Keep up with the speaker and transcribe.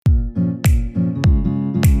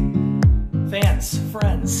Fans,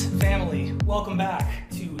 friends, family, welcome back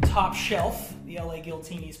to Top Shelf, the LA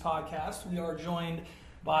Giltinis podcast. We are joined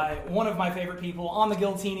by one of my favorite people on the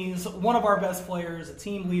Giltinis, one of our best players, a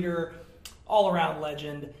team leader, all-around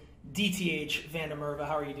legend, DTH Van der Merwe.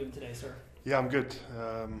 How are you doing today, sir? Yeah, I'm good.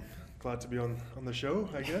 Glad to be on the show,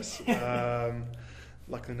 I guess.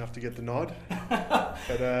 Lucky enough to get the nod.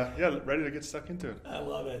 But yeah, ready to get stuck into it. I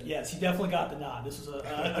love it. Yes, you definitely got the nod. This was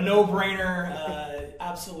a no-brainer.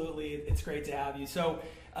 Absolutely, it's great to have you. So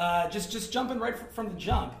just jumping right from the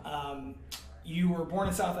jump, you were born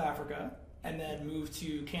in South Africa and then moved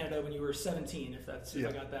to Canada when you were 17, if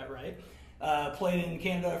I got that right. Played in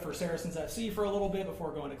Canada for Saracens FC for a little bit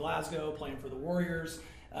before going to Glasgow, playing for the Warriors.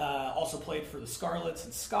 Also played for the Scarlets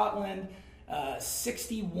in Scotland.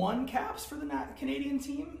 61 caps for the Canadian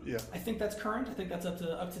team. Yeah, I think that's current. I think that's up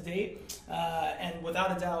to date. And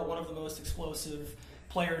without a doubt, one of the most explosive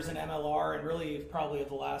players in MLR, and really probably of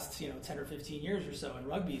the last 10 or 15 years or so in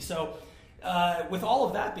rugby. So, with all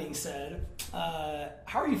of that being said,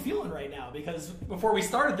 how are you feeling right now? Because before we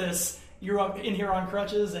started this, you're up in here on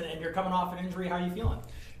crutches and you're coming off an injury. How are you feeling?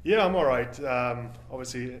 Yeah, I'm all right.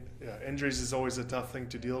 Obviously, injuries is always a tough thing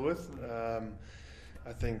to deal with.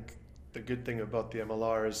 I think the good thing about the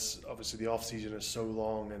MLR is obviously the off season is so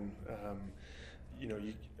long, and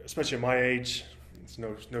you, especially at my age, it's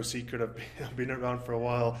no secret I've been around for a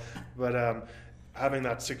while, but having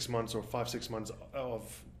that 6 months or 5-6 months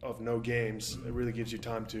of no games, it really gives you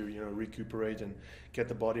time to recuperate and get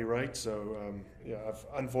the body right. So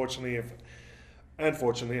unfortunately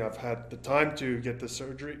I've had the time to get the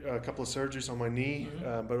surgery, a couple of surgeries on my knee,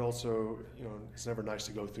 but also it's never nice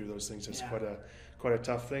to go through those things. It's quite a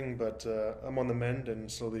tough thing, but I'm on the mend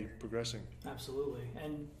and slowly progressing. Absolutely.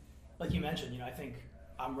 And like you mentioned, I think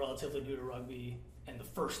I'm relatively new to rugby, and the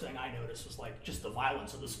first thing I noticed was like just the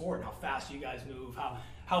violence of the sport and how fast you guys move, how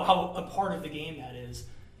a part of the game that is.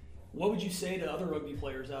 What would you say to other rugby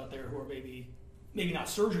players out there who are maybe not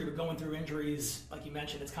surgery, but going through injuries? Like you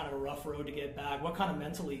mentioned, it's kind of a rough road to get back. What kind of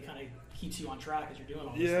mentally kind of keeps you on track as you're doing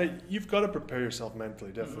all this stuff? You've got to prepare yourself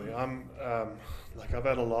mentally, definitely. I've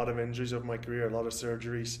had a lot of injuries over my career, a lot of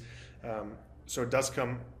surgeries. So it does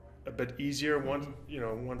come a bit easier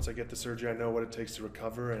once I get the surgery. I know what it takes to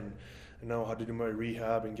recover and know how to do my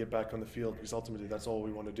rehab and get back on the field, because ultimately that's all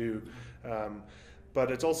we want to do.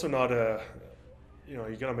 But it's also not you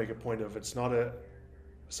got to make a point of, it's not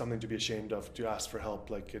something to be ashamed of to ask for help.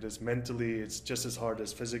 Like it is mentally, it's just as hard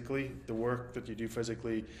as physically. The work that you do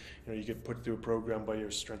physically, you get put through a program by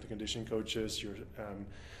your strength and conditioning coaches, your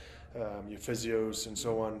physios and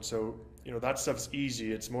so on. So that stuff's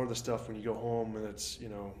easy. It's more the stuff when you go home and it's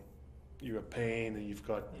you have pain and you've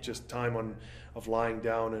got just time of lying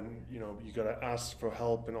down, and you got to ask for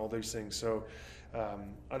help and all these things. So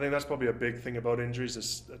I think that's probably a big thing about injuries,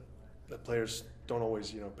 is that players don't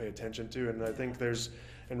always pay attention to. And I think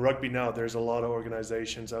in rugby now, there's a lot of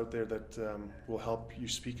organizations out there that will help you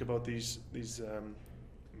speak about these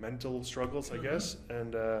mental struggles, I guess.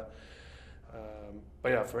 And but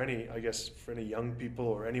yeah, for any young people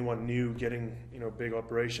or anyone new getting big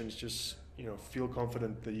operations, just feel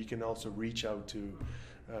confident that you can also reach out to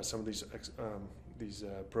some of these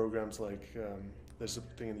programs. Like there's a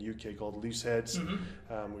thing in the UK called Loose Heads,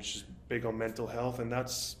 which is big on mental health, and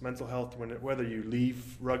that's mental health whether you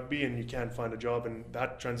leave rugby and you can't find a job in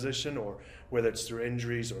that transition, or whether it's through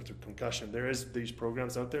injuries or through concussion. There is these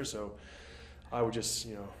programs out there, so I would just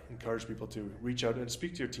encourage people to reach out and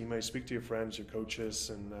speak to your teammates, speak to your friends, your coaches,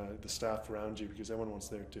 and the staff around you, because everyone wants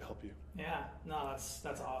there to help you. Yeah, no,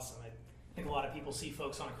 that's awesome. I think a lot of people see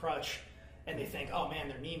folks on a crutch and they think, oh man,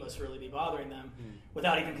 their knee must really be bothering them,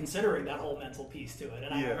 without even considering that whole mental piece to it.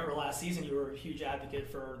 And I remember last season you were a huge advocate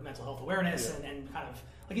for mental health awareness and kind of,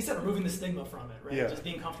 like you said, removing the stigma from it, right? Yeah. Just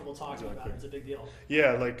being comfortable talking about it is a big deal.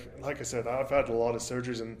 Yeah, like I said, I've had a lot of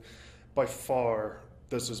surgeries, and by far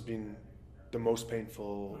this has been the most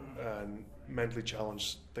painful and mentally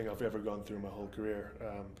challenged thing I've ever gone through in my whole career.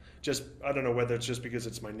 I don't know whether it's just because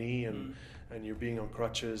it's my knee and you're being on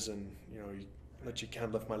crutches, and you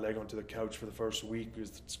can't lift my leg onto the couch for the first week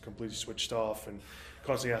because it's completely switched off, and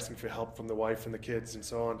constantly asking for help from the wife and the kids and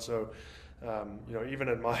so on. So even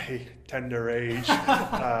at my tender age,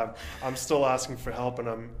 I'm still asking for help,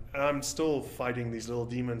 and I'm still fighting these little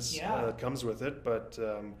demons that comes with it. But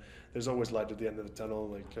there's always light at the end of the tunnel.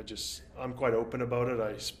 Like I'm quite open about it.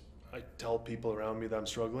 I tell people around me that I'm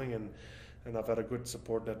struggling, and I've had a good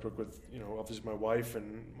support network with obviously my wife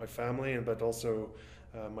and my family, but also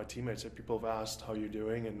my teammates. People have asked how you're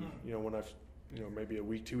doing, and when I've maybe a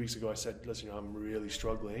week, 2 weeks ago, I said, listen, I'm really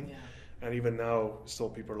struggling. Yeah. And even now, still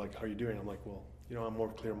people are like, how are you doing? I'm like, well, I'm more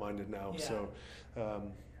clear-minded now. Yeah. So,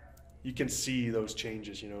 you can see those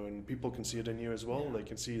changes, and people can see it in you as well. Yeah. They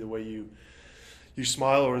can see the way you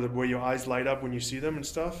smile or the way your eyes light up when you see them and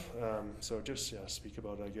stuff. So just speak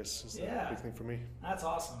about it, I guess, is the big thing for me. That's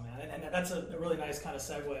awesome, man. And that's a really nice kind of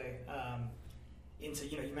segue into,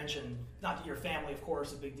 you mentioned not that your family, of course,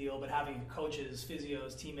 is a big deal, but having coaches,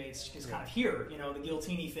 physios, teammates just kind of here, the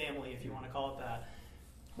Giltini family, if you want to call it that.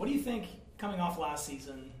 What do you think, coming off last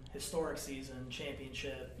season, historic season,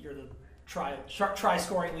 championship, you're the try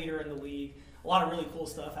scoring leader in the league, a lot of really cool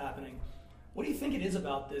stuff happening. What do you think it is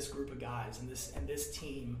about this group of guys and this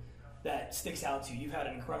team that sticks out to you? You've had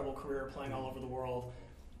an incredible career playing all over the world.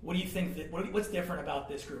 What do you think what's different about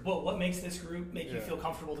this group? What makes this group make you feel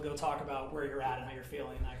comfortable to go talk about where you're at and how you're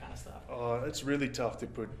feeling and that kind of stuff? It's really tough to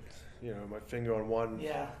put, my finger on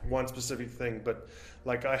one specific thing. But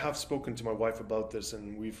like, I have spoken to my wife about this,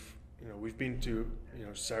 and we've been to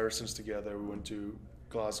Saracens together. We went to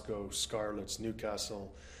Glasgow, Scarlets,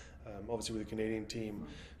 Newcastle, obviously with the Canadian team.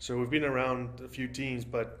 So we've been around a few teams,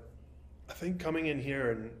 but I think coming in here,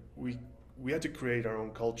 and we had to create our own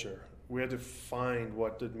culture. We had to find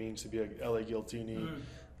what it means to be a LA Giltini,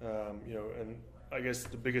 and I guess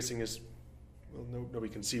the biggest thing is, well,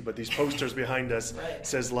 nobody can see, but these posters behind us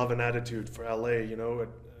says love and attitude for LA. It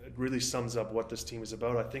really sums up what this team is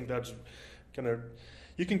about. I think that's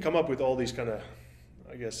you can come up with all these kind of,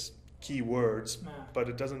 I guess, key words, but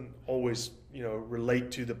it doesn't always,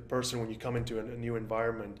 relate to the person when you come into a new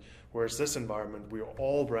environment. Whereas this environment, we're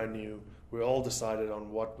all brand new. We all decided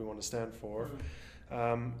on what we want to stand for.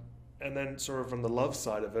 And then sort of from the love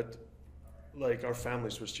side of it, like, our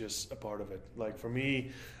families was just a part of it. Like, for me,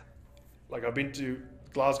 like, I've been to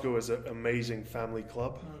Glasgow as an amazing family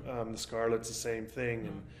club. The Scarlets, the same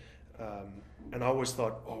thing. And I always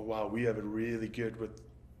thought, oh wow, we have it really good with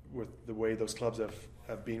the way those clubs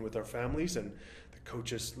have been with our families, and the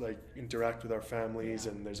coaches like interact with our families,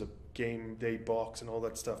 and there's a game day box and all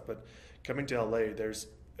that stuff. But coming to LA,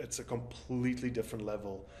 it's a completely different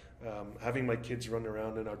level. Having my kids run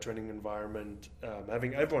around in our training environment,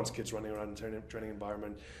 having everyone's kids running around in the training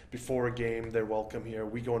environment. Before a game, they're welcome here.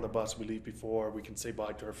 We go on the bus, we leave before. We can say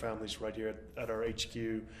bye to our families right here at our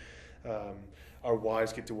HQ. Our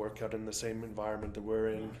wives get to work out in the same environment that we're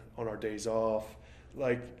in on our days off.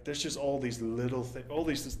 Like, there's just all these little things. All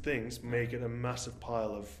these things make it a massive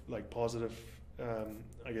pile of like positive,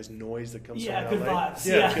 I guess, noise that comes from LA. Good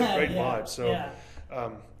vibes. Great vibes. So.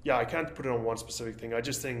 I can't put it on one specific thing. I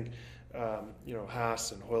just think,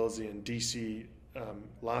 Haas and Hoylesy and DC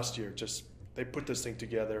last year, they put this thing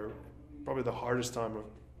together, probably the hardest time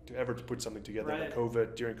to put something together.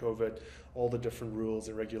 During COVID, all the different rules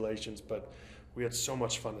and regulations, but we had so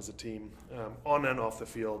much fun as a team, on and off the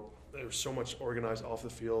field. There was so much organized off the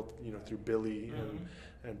field, through Billy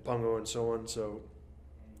and Pungo and so on. So,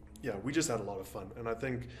 we just had a lot of fun, and I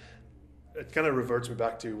think it kind of reverts me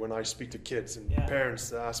back to when I speak to kids and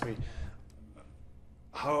parents that ask me,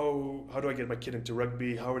 how do I get my kid into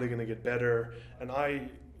rugby? How are they going to get better? And I,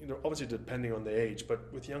 obviously depending on the age,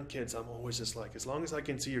 but with young kids, I'm always just like, as long as I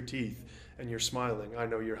can see your teeth and you're smiling, I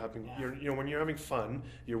know you're having, when you're having fun,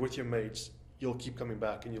 you're with your mates, you'll keep coming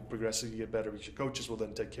back and you'll progressively get better, because your coaches will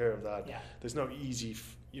then take care of that. There's no easy,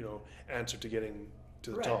 answer to getting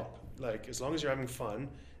to the top. Like, as long as you're having fun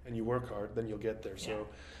and you work hard, then you'll get there. So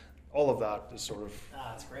all of that is sort of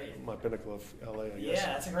that's great. My pinnacle of LA, I guess. Yeah,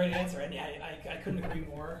 that's a great answer. And I couldn't agree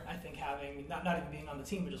more. I think having, not even being on the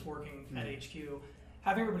team, but just working at HQ,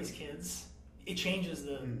 having everybody's kids, it changes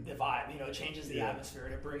the vibe. It changes the atmosphere,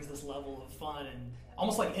 and it brings this level of fun and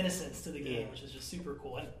almost like innocence to the game, which is just super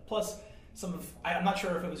cool. And plus, I'm not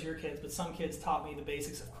sure if it was your kids, but some kids taught me the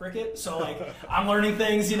basics of cricket. So like, I'm learning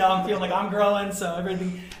things, I'm feeling like I'm growing. So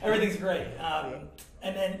everything's great.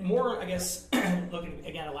 And then more, I guess, looking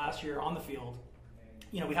again at last year on the field,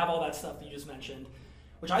 we have all that stuff that you just mentioned,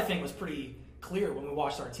 which I think was pretty clear when we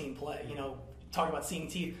watched our team play. Talk about seeing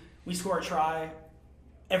teeth. We score a try,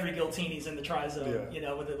 every Giltini's in the try zone,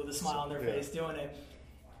 with a smile on their face doing it.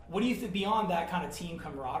 What do you think, beyond that kind of team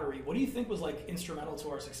camaraderie, what do you think was like instrumental to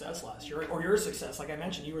our success last year, or your success? Like I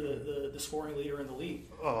mentioned, you were the scoring leader in the league.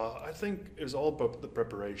 I think it was all about the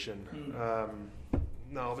preparation.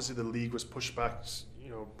 Now, obviously, the league was pushed back,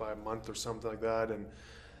 by a month or something like that, and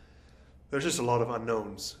there's just a lot of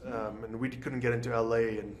unknowns. And we couldn't get into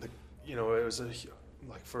LA, and it was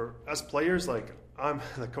for as players, like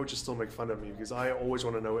the coaches still make fun of me because I always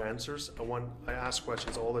want to know answers. I ask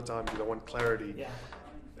questions all the time because I want clarity.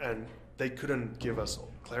 And they couldn't give us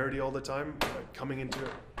clarity all the time coming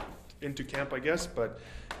into camp, I guess. But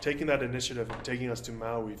taking that initiative and taking us to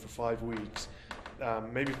Maui for 5 weeks,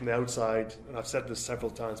 maybe from the outside, and I've said this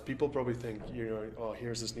several times, people probably think, oh,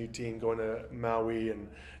 here's this new team going to Maui and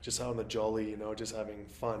just out on the jolly, just having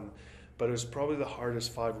fun. But it was probably the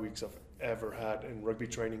hardest 5 weeks I've ever had in rugby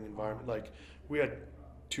training environment. Like, we had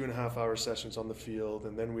 2.5 hour sessions on the field,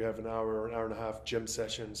 and then we have an hour and a half gym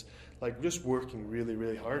sessions, like just working really,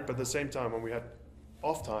 really hard. But at the same time, when we had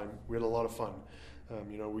off time, we had a lot of fun.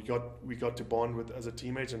 We got to bond with as a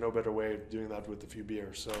teammate, and no better way of doing that with a few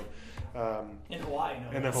beers. So in Hawaii,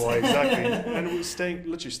 in Hawaii, exactly. And we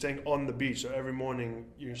literally staying on the beach. So every morning,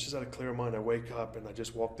 you just had a clear mind. I wake up and I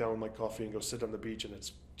just walk down with my coffee and go sit on the beach, and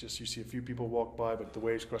it's just, you see a few people walk by, but the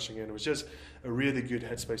waves crushing in. It was just a really good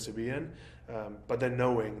headspace to be in. But then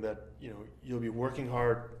knowing that you'll be working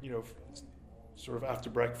hard, sort of after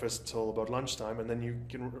breakfast till about lunchtime, and then you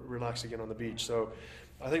can relax again on the beach. So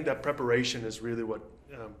I think that preparation is really what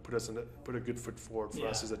put a good foot forward for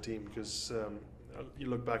us as a team, because you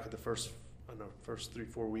look back at the first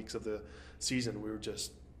 3-4 weeks of the season, we were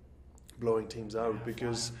just blowing teams out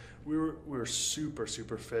because we were super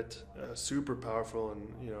fit, super powerful,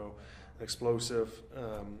 and explosive.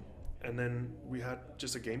 And then we had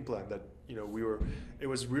just a game plan that it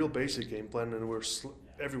was real basic game plan, and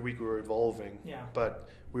every week we were evolving. Yeah. But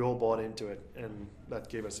we all bought into it, and that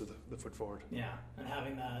gave us the foot forward. Yeah, and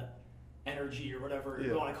having that energy or whatever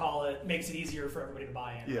you want to call it makes it easier for everybody to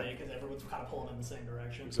buy in, right? Because everyone's kind of pulling in the same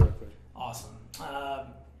direction. Exactly. Awesome.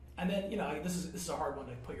 And then this is a hard one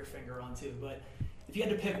to put your finger on too, but if you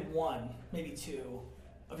had to pick one, maybe two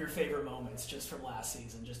of your favorite moments just from last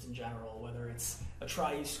season, just in general, whether it's a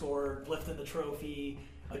try you scored, lifting the trophy,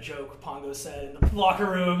 a joke Pongo said in the locker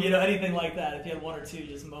room, anything like that. If you had one or two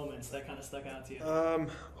just moments that kind of stuck out to you.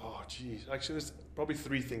 Oh, geez. Actually, there's probably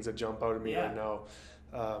three things that jump out at me right now.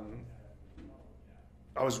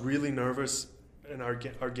 I was really nervous in our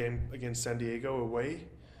game against San Diego away,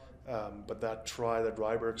 but that try that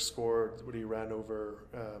Ryberg scored when he ran over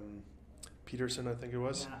Peterson, I think it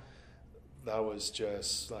was, that was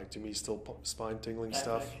just, like, to me, still spine-tingling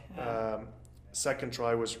stuff. Second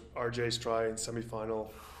try was RJ's try in semi-final.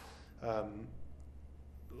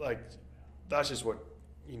 That's just what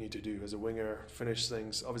you need to do as a winger, finish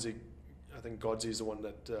things. Obviously, I think Godzi is the one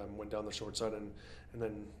that went down the short side, and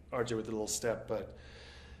then RJ with a little step. But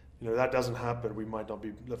that doesn't happen, we might not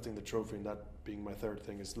be lifting the trophy, and that being my third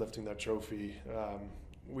thing is lifting that trophy.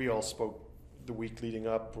 We all spoke the week leading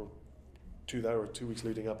up, or 2 weeks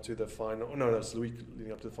leading up to the final. No, that's the week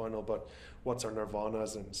leading up to the final. But what's our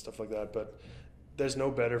nirvanas and stuff like that. But there's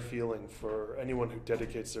no better feeling for anyone who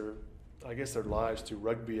dedicates their lives to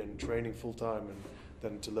rugby and training full time, and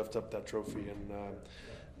than to lift up that trophy. And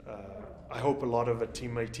I hope a lot of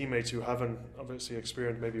teammates who haven't obviously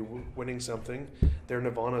experienced maybe winning something, their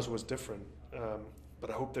nirvanas was different. But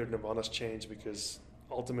I hope their nirvanas change, because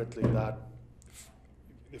ultimately that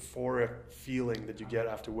euphoric feeling that you get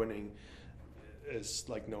after winning is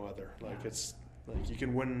like no other. It's like you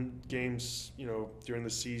can win games, during the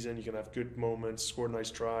season, you can have good moments, score nice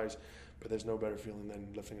tries, but there's no better feeling than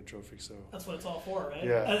lifting a trophy. So that's what it's all for, right?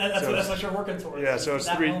 Yeah, and that's what you're working towards. Yeah, so it's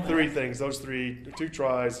three things. Those two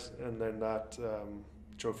tries, and then that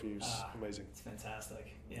trophy is amazing. It's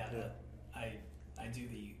fantastic. Yeah. I do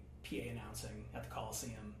the PA announcing at the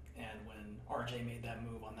Coliseum, and when RJ made that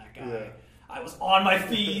move on that guy, I was on my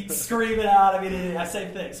feet screaming out. I mean,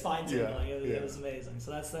 same thing, spine tingling. It was amazing.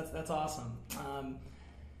 So that's awesome.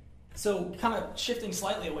 So kind of shifting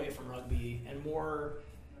slightly away from rugby and more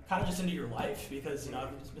kind of just into your life, because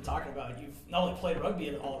I've been talking about, you've not only played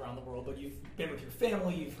rugby all around the world, but you've been with your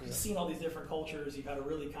family, you've seen all these different cultures, you've had a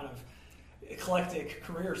really kind of eclectic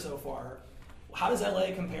career so far. How does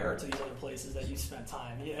LA compare to these other places that you spent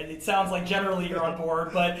time? It sounds like generally you're on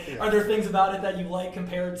board, but are there things about it that you like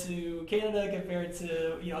compared to Canada, compared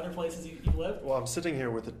to other places you've lived? Well, I'm sitting here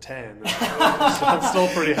with a 10, so I'm still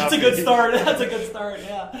pretty happy. That's a good start. That's a good start.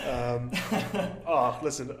 Yeah.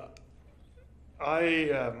 Listen,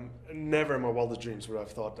 I never in my wildest dreams would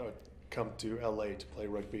have thought I'd come to LA to play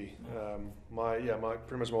rugby. My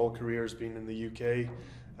pretty much my whole career has been in the UK,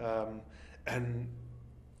 and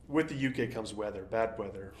with the UK comes weather, bad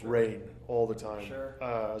weather, rain all the time. Sure.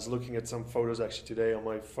 I was looking at some photos actually today on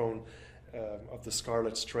my phone of the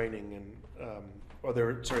Scarlets training, and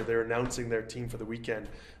they're announcing their team for the weekend.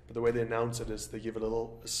 But the way they announce it is they give a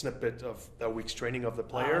little snippet of that week's training of the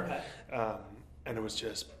player, and it was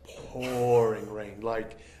just pouring rain,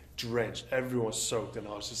 like drenched. Everyone was soaked, and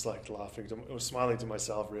I was just like laughing. I was smiling to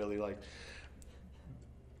myself, really. Like,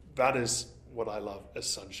 that is what I love, is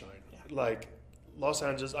sunshine. Like, Los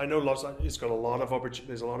Angeles, I know Los Angeles, it's got a lot of opportunities.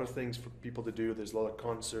 There's a lot of things for people to do. There's a lot of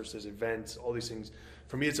concerts, there's events, all these things.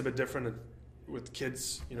 For me, it's a bit different. with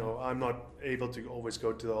kids, you know, I'm not able to always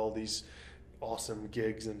go to all these awesome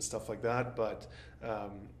gigs and stuff like that, but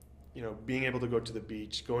you know, being able to go to the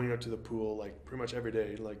beach, going out to the pool, like pretty much every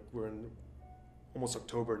day. Like we're in almost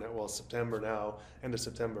October now, well, September now, end of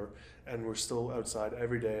September, and we're still outside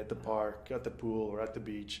every day at the park, at the pool, or at the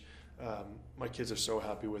beach. My kids are so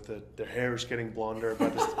happy with it. Their hair is getting blonder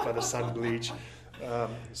by the sun bleach.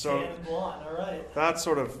 So Tan blonde, all right. that's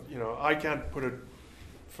sort of, you know, I can't put it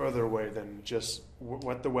further away than just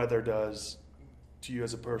what the weather does to you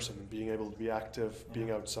as a person, being able to be active,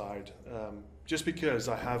 being outside. Just because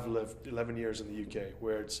I have lived 11 years in the UK,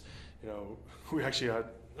 where it's, you know, we actually,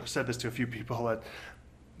 I've said this to a few people, that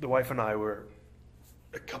the wife and I were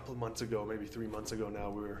a couple of months ago, maybe 3 months ago now,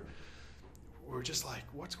 we were just like,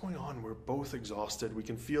 what's going on? We're both exhausted. We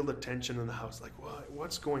can feel the tension in the house. Like,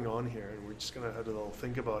 what's going on here? And we're just gonna have to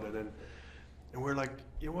think about it. And we're like,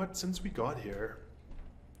 you know what? Since we got here,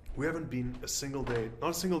 we haven't been a single day.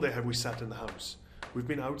 Not a single day have we sat in the house. We've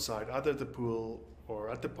been outside, either at the pool or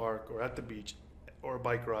at the park or at the beach or a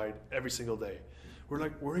bike ride every single day.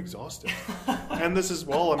 We're exhausted. And this is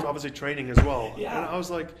while I'm obviously training as well. Yeah. And I was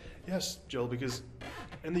like, yes, Jill, because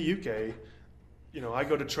in the UK, you know, I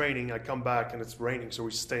go to training, I come back and it's raining, so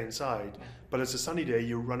we stay inside. But it's a sunny day,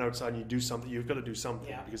 you run outside and you do something, you've got to do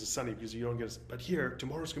something because it's sunny, because you don't get, but here,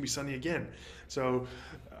 tomorrow's going to be sunny again. So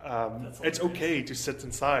it's okay to sit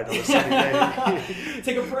inside on a sunny day.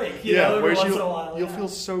 Take a break, you know, every once in a while. You'll feel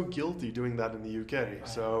so guilty doing that in the UK. Right.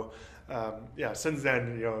 So, since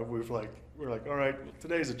then, you know, we're like, all right,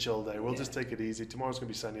 today's a chill day. We'll just take it easy. Tomorrow's going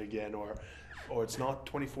to be sunny again, or it's not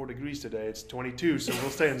 24 degrees today, it's 22, so we'll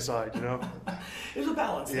stay inside, you know? There's a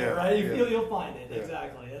balance there, right? You'll find it,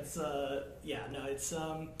 exactly. It's, it's,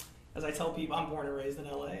 as I tell people, I'm born and raised in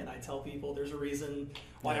LA, and I tell people there's a reason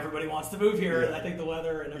why everybody wants to move here, and I think the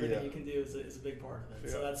weather and everything you can do is a big part of it.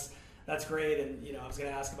 So that's great, and, you know, I was going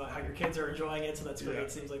to ask about how your kids are enjoying it, so that's great.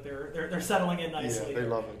 It seems like they're settling in nicely. Yeah, they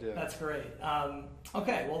love it, That's great.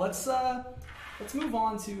 Okay, well, let's move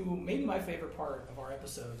on to maybe my favorite part of our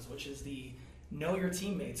episodes, which is the Know Your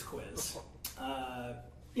Teammates quiz.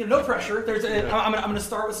 You know, no pressure. I'm going to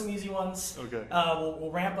start with some easy ones. Okay. We'll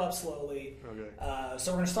ramp up slowly. Okay.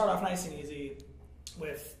 So we're going to start off nice and easy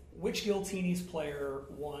with which Giltinis player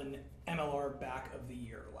won MLR Back of the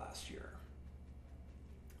Year last year?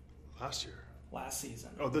 Last season.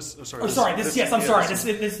 This season sorry. This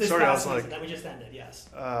past season that we just ended. Yes.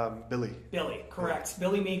 Billy, correct.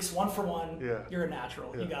 Billy Meeks, 1 for 1. Yeah. You're a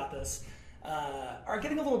natural. You got this. All right,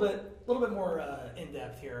 getting a little bit more in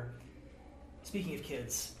depth here. Speaking of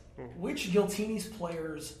kids, which Giltinis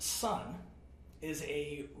player's son is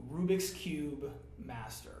a Rubik's Cube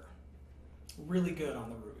master? Really good on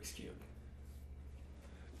the Rubik's Cube.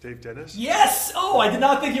 Dave Dennis? Yes! Oh, I did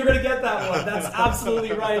not think you were going to get that one. That's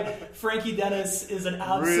absolutely right. Frankie Dennis is an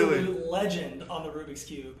absolute legend on the Rubik's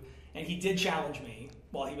Cube, and he did challenge me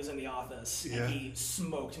while he was in the office, and he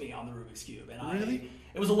smoked me on the Rubik's Cube. And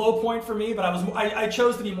it was a low point for me, but I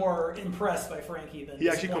chose to be more impressed by Frankie than he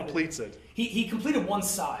actually completes it. He completed one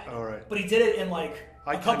side, all right, but he did it in like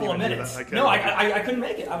a couple of minutes. I couldn't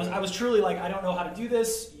make it. I was truly like, I don't know how to do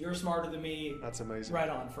this. You're smarter than me. That's amazing. Right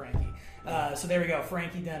on, Frankie. So there we go,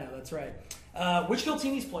 Frankie Deno. That's right. Which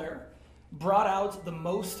Giltinis player brought out the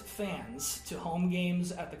most fans to home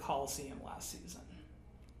games at the Coliseum last season?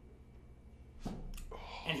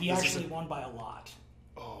 And he actually won by a lot.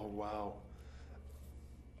 Oh, wow.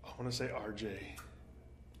 I want to say RJ.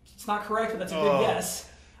 It's not correct, but that's a good guess.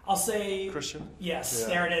 I'll say... Christian? Yes,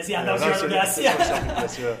 there it is. Yeah, that was your other guess.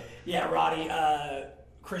 Yeah, Roddy.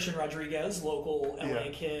 Christian Rodriguez, local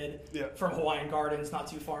LA kid from Hawaiian Gardens, not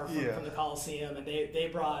too far from the Coliseum, and they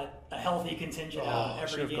brought a healthy contingent out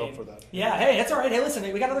every game. Gone for that. Yeah, hey, that's all right. Hey, listen,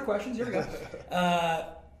 we got other questions. Here we go.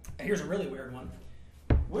 Here's a really weird one.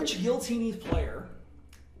 Which Giltinis player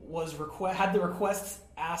had the request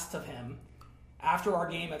asked of him after our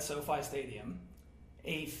game at SoFi Stadium?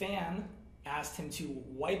 A fan asked him to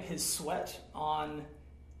wipe his sweat on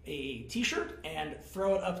a t-shirt and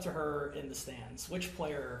throw it up to her in the stands. Which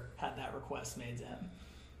player had that request made to him?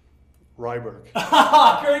 Ryberg.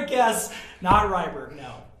 Great guess. Not Ryberg,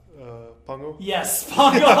 no. Pongo? Yes,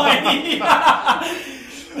 Pongo.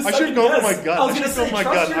 I should go for my gut.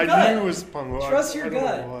 I knew it was Pongo. Trust your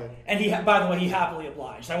gut. And he, by the way, he happily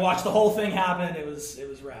obliged. I watched the whole thing happen. It was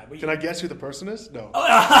rad. Can I guess who the person is? No.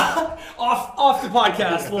 Off the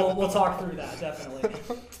podcast, we'll talk through that definitely.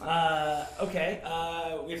 Okay,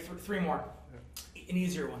 we have 3 more. An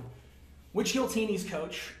easier one. Which Giltinis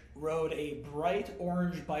coach rode a bright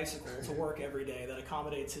orange bicycle to work every day that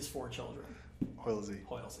accommodates his 4 children? Hoylesy.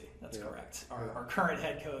 That's Yeah. correct. Our current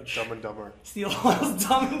head coach. Dumb and Dumber. Steel Oil's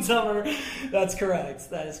Dumb and Dumber. That's correct.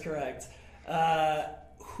 That is correct.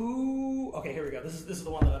 Okay, here we go. This is the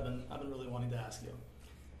one that I've been really wanting to ask you.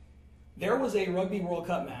 There was a Rugby World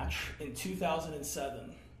Cup match in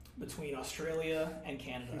 2007 between Australia and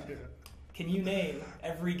Canada. Yeah. Can you name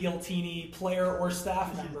every Giltini player or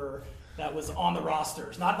staff member that was on the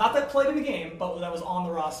rosters? Not that played in the game, but that was on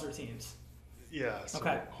the roster teams. Yeah. So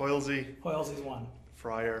Okay. Hoylesy's one.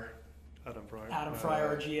 Fryer. Adam Fryer. Adam Fryer,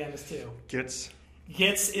 our GM, is 2. Gitz.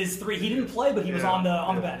 Gitz is 3. He didn't play, but he was on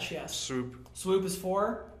the bench. Yes. Swoop is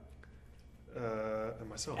 4. And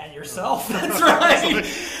myself. And yourself. That's right.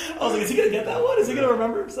 I was like, is he going to get that one? Is he going to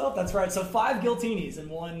remember himself? That's right. So 5 Giltinis in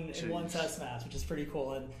one test match, which is pretty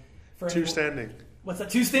cool. And for 2 standing. What's that?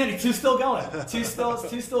 2 standing. 2 still going. 2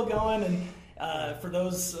 still going. And for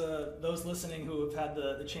those listening who have had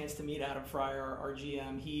the chance to meet Adam Fryer, our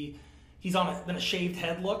GM, he's been a shaved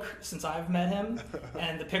head look since I've met him,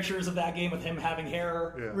 and the pictures of that game with him having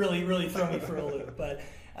hair really throw me for a loop. But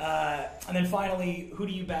and then finally, who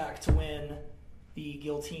do you back to win the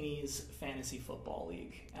Giltinis Fantasy Football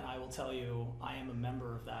League? And I will tell you, I am a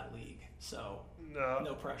member of that league, so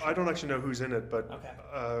no pressure. I don't actually know who's in it, but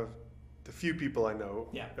okay. The few people I know,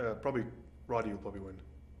 probably Roddy will probably win.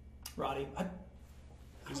 Roddy. I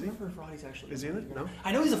don't remember if Roddy's actually Is he in it? No?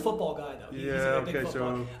 I know he's a football guy, though. He's a big football.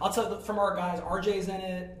 So I'll tell you, from our guys, RJ's in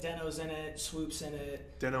it, Deno's in it, Swoop's in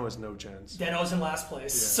it. Deno has no chance. Deno's in last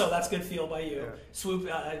place, so that's good feel by you. Yeah. Swoop,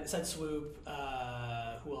 I said Swoop.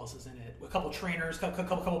 Who else is in it? A couple trainers,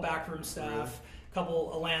 couple backroom staff,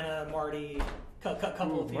 couple Alana, Marty,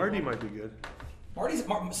 couple of people. Marty might be good.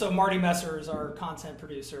 Marty Messer is our content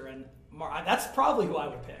producer, and that's probably who I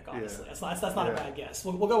would pick, honestly. That's not a bad guess.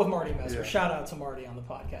 We'll go with Marty Messer. Yeah. Shout out to Marty on the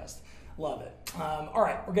podcast. Love it. All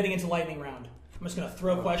right, we're getting into lightning round. I'm just going to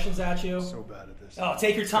throw questions at you. So bad at this. Oh,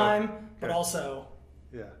 take your time, but also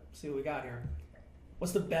see what we got here.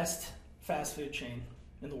 What's the best fast food chain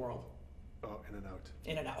in the world? Oh, In-N-Out.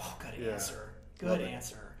 In-N-Out. Oh, good answer. Good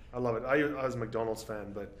answer. I love it. I was a McDonald's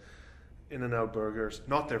fan, but In-N-Out burgers,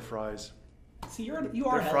 not their fries. See, you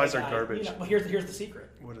are their fries are garbage. Well, here's the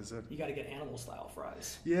secret. What is it? You got to get animal style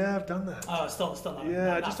fries. Yeah, I've done that. Oh, still not.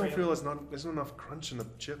 Yeah, I just don't feel there's not enough crunch in the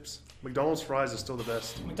chips. McDonald's fries are still the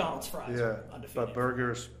best. McDonald's fries are undefeated. But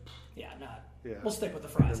burgers. Yeah, not. Yeah. We'll stick with the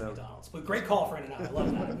fries at McDonald's. But great call for In-N-Out. I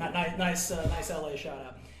love that. Nice LA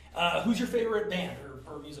shout out. Who's your favorite band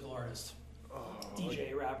or musical artist?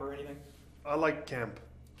 DJ, rapper, anything? I like Camp.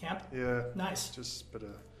 Camp? Yeah. Nice. Just a bit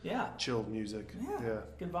of chilled music. Yeah.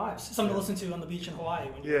 Good vibes. Something to listen to on the beach in Hawaii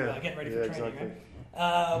when you're getting ready for training. Exactly.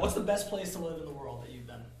 Right? What's the best place to live in the world that you've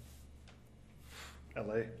been?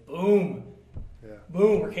 LA. Boom. Yeah.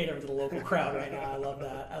 Boom. We're catering to the local crowd right now. I love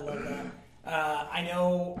that. I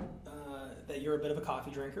know that you're a bit of a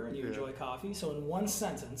coffee drinker and you enjoy coffee. So in one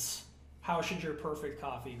sentence, how should your perfect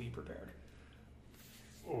coffee be prepared?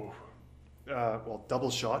 Oh. Well, double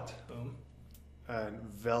shot. Boom. And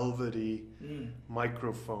velvety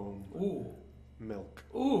microfoam milk.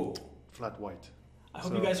 Ooh. Flat white. I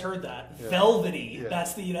hope you guys heard that. Yeah. Velvety. Yeah.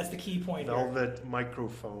 That's the key point Velvet here.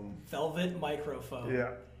 Microfoam. Velvet microfoam.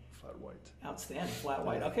 Yeah. Flat white. Outstanding. Flat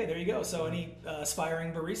white. Okay, there you go. So any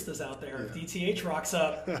aspiring baristas out there, if DTH rocks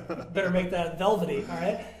up, better make that velvety. All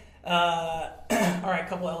right. All right,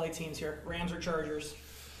 couple LA teams here. Rams or Chargers?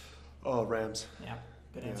 Oh, Rams. Yeah.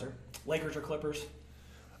 Good answer. Lakers or Clippers?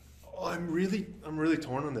 Oh, I'm really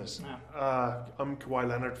torn on this. Yeah. I'm a Kawhi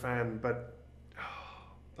Leonard fan, but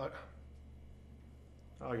I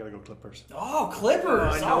gotta go Clippers. Oh,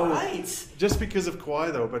 Clippers! All right. Just because of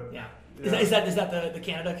Kawhi, though. But is that the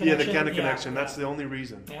Canada connection? Yeah, the Canada connection. That's the only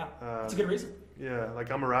reason. Yeah, it's a good reason. Yeah, like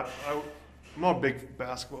I'm not a big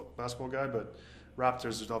basketball guy, but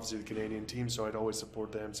Raptors is obviously the Canadian team, so I'd always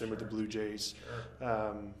support them. Same with the Blue Jays.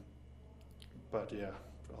 Sure. But yeah.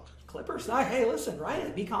 Clippers. Hey, listen,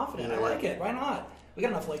 right? Be confident. Yeah. I like it. Why not? We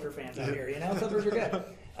got enough Laker fans out here, Clippers are good.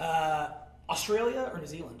 Australia or New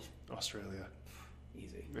Zealand? Australia.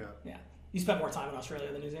 Easy. Yeah. You spent more time in Australia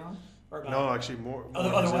than New Zealand? Or about no, actually more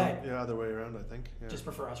other way. Yeah, other way around, I think. Yeah. Just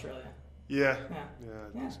prefer Australia. Yeah. Yeah.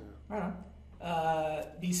 I think so. Right on.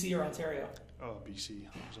 BC or Ontario? Oh, BC. 100%.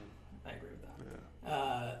 I agree with that.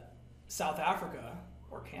 Yeah. South Africa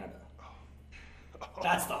or Canada?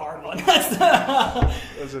 That's the hard one.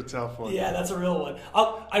 That's a tough one. Yeah, that's a real one.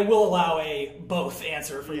 I will allow a both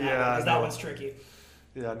answer for that one, because that one's tricky.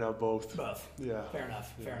 Yeah, no, both. Both. Yeah. Fair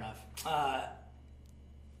enough.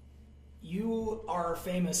 You are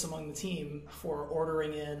famous among the team for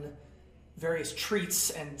ordering in various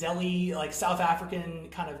treats and deli, like South African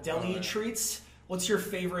kind of deli treats. What's your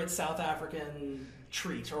favorite South African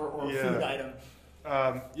treat or Yeah. food item?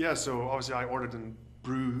 So obviously I ordered in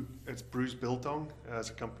it's Brews Biltong as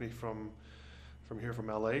a company from here from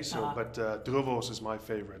LA. So, but Druvos is my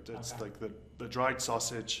favorite. It's like the dried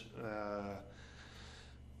sausage,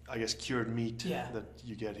 I guess cured meat that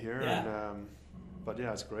you get here. Yeah. And, but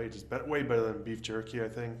yeah, it's great. It's way better than beef jerky, I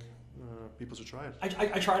think. People should try it.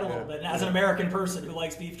 I tried a little bit, and as an American person who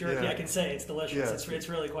likes beef jerky, I can say it's delicious. Yeah, it's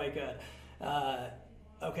really quite good.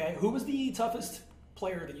 Okay, who was the toughest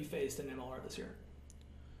player that you faced in MLR this year?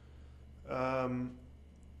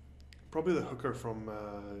 Probably the hooker from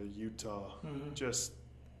Utah. Mm-hmm. Just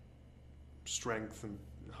strength and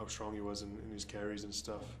how strong he was in his carries and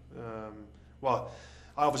stuff. Well,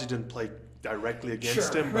 I obviously didn't play directly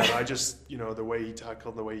against him, but I just, the way he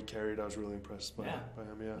tackled, the way he carried, I was really impressed by him.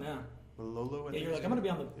 Yeah. Lolo, I think you're like, I'm gonna be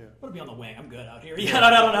on the wing. I'm good out here. Yeah. I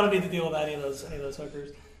don't need to deal with any of those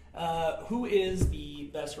hookers. Who is the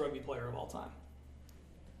best rugby player of all time?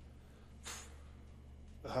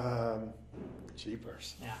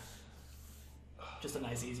 Jeepers. Yeah. Just a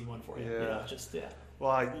nice, easy one for you. Yeah.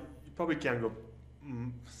 Well, you probably can't go.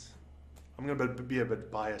 I'm going to be a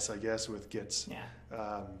bit biased, I guess, with Gitz. Yeah.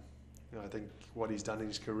 I think what he's done in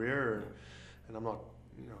his career, and I'm not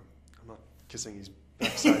kissing his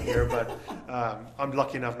backside here, but I'm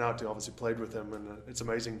lucky enough now to obviously played with him, and it's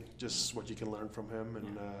amazing just what you can learn from him,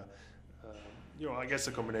 and I guess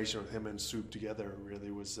the combination of him and Soup together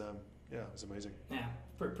really was, it was amazing. Yeah,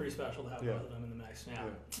 pretty special to have both of them in the mix. Yeah.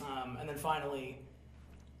 And then finally,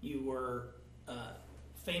 you were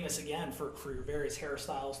famous again for your various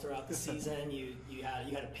hairstyles throughout the season. You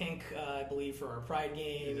had a pink, I believe, for our Pride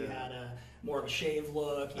game. Yeah. You had more of a shave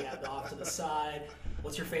look. You had the off to the side.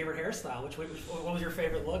 What's your favorite hairstyle? What was your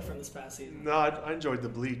favorite look from this past season? No, I enjoyed the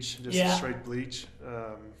bleach, just straight bleach.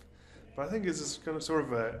 But I think it's just kind of sort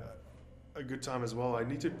of a good time as well. I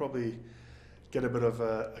need to probably get a bit of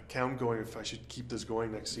a count going if I should keep this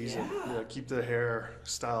going next season. Yeah, keep the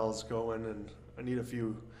hairstyles going, and I need a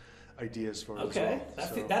few ideas for it as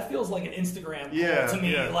well. That feels like an Instagram poll to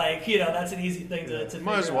me. Yeah. Like, that's an easy thing to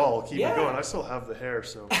might as well keep it going. I still have the hair,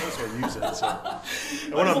 so might as well use it. So.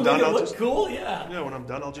 And when I'm done, I'll just cool. when I'm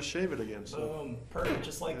done, I'll just shave it again. So. Boom, perfect.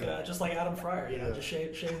 Just like Adam Fryer. Just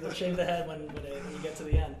shave the head when you get to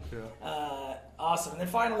the end. Yeah. Awesome. And then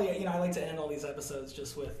finally, I like to end all these episodes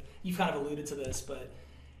just with, you've kind of alluded to this, but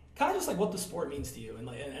kind of just like what the sport means to you, and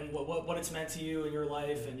what it's meant to you in your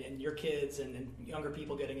life, and your kids and younger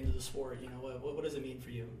people getting into the sport. What does it mean for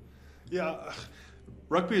you? Yeah,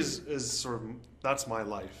 rugby is sort of, that's my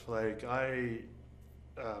life. Like I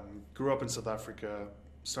grew up in South Africa,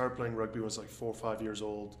 started playing rugby when I was like 4 or 5 years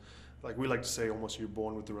old. Like we like to say, almost you're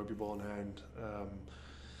born with the rugby ball in hand.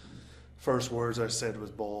 First words I said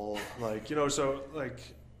was ball. So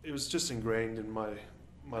it was just ingrained in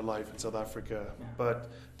my life in South Africa. Yeah.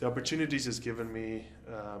 But the opportunities it's given me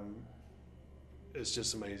is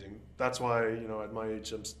just amazing. That's why, at my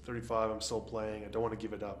age, I'm 35, I'm still playing. I don't want to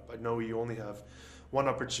give it up. I know you only have one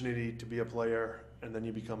opportunity to be a player, and then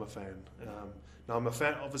you become a fan. Now I'm a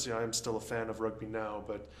fan, obviously I am still a fan of rugby now,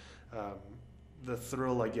 but the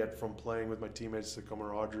thrill I get from playing with my teammates, the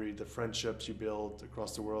camaraderie, the friendships you build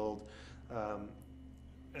across the world,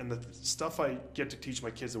 and the stuff I get to teach my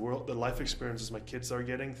kids, the life experiences my kids are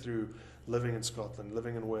getting through living in Scotland,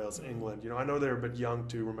 living in Wales, England. I know they're a bit young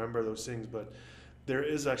to remember those things, but there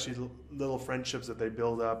is actually little friendships that they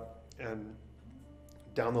build up, and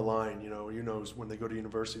down the line, when they go to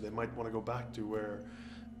university, they might want to go back to where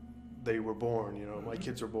they were born. My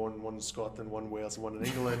kids were born, one in Scotland, one in Wales, and one in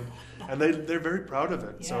England, and they're very proud of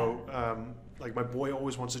it. Yeah. So, like my boy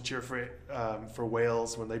always wants to cheer for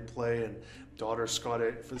Wales when they play, and daughter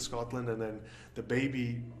for Scotland, and then the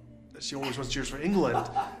baby, she always wants to cheer for England,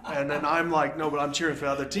 and then I'm like, no, but I'm cheering for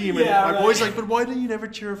the other team, and my boy's like, but why do you never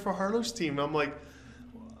cheer for Harlow's team? And I'm like,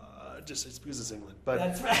 it's because it's England. But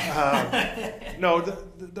that's right. No,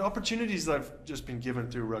 the opportunities that I've just been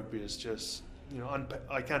given through rugby is just,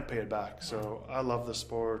 I can't pay it back. So I love the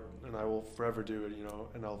sport, and I will forever do it,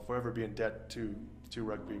 and I'll forever be in debt to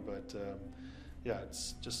rugby. But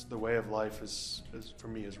it's just the way of life is for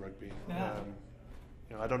me is rugby. Yeah.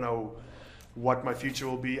 I don't know what my future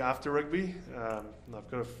will be after rugby. I've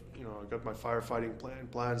got I've got my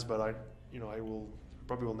firefighting plans, but I will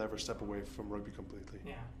never step away from rugby completely.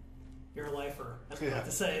 Yeah. You're a lifer, as we like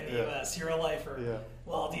to say in the U.S. You're a lifer. Yeah.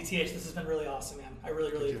 Well, DTH, this has been really awesome, man. I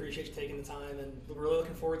really appreciate you taking the time, and we're really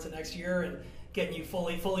looking forward to next year and getting you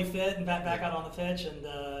fully fit and back out on the pitch and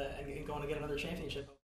going to get another championship.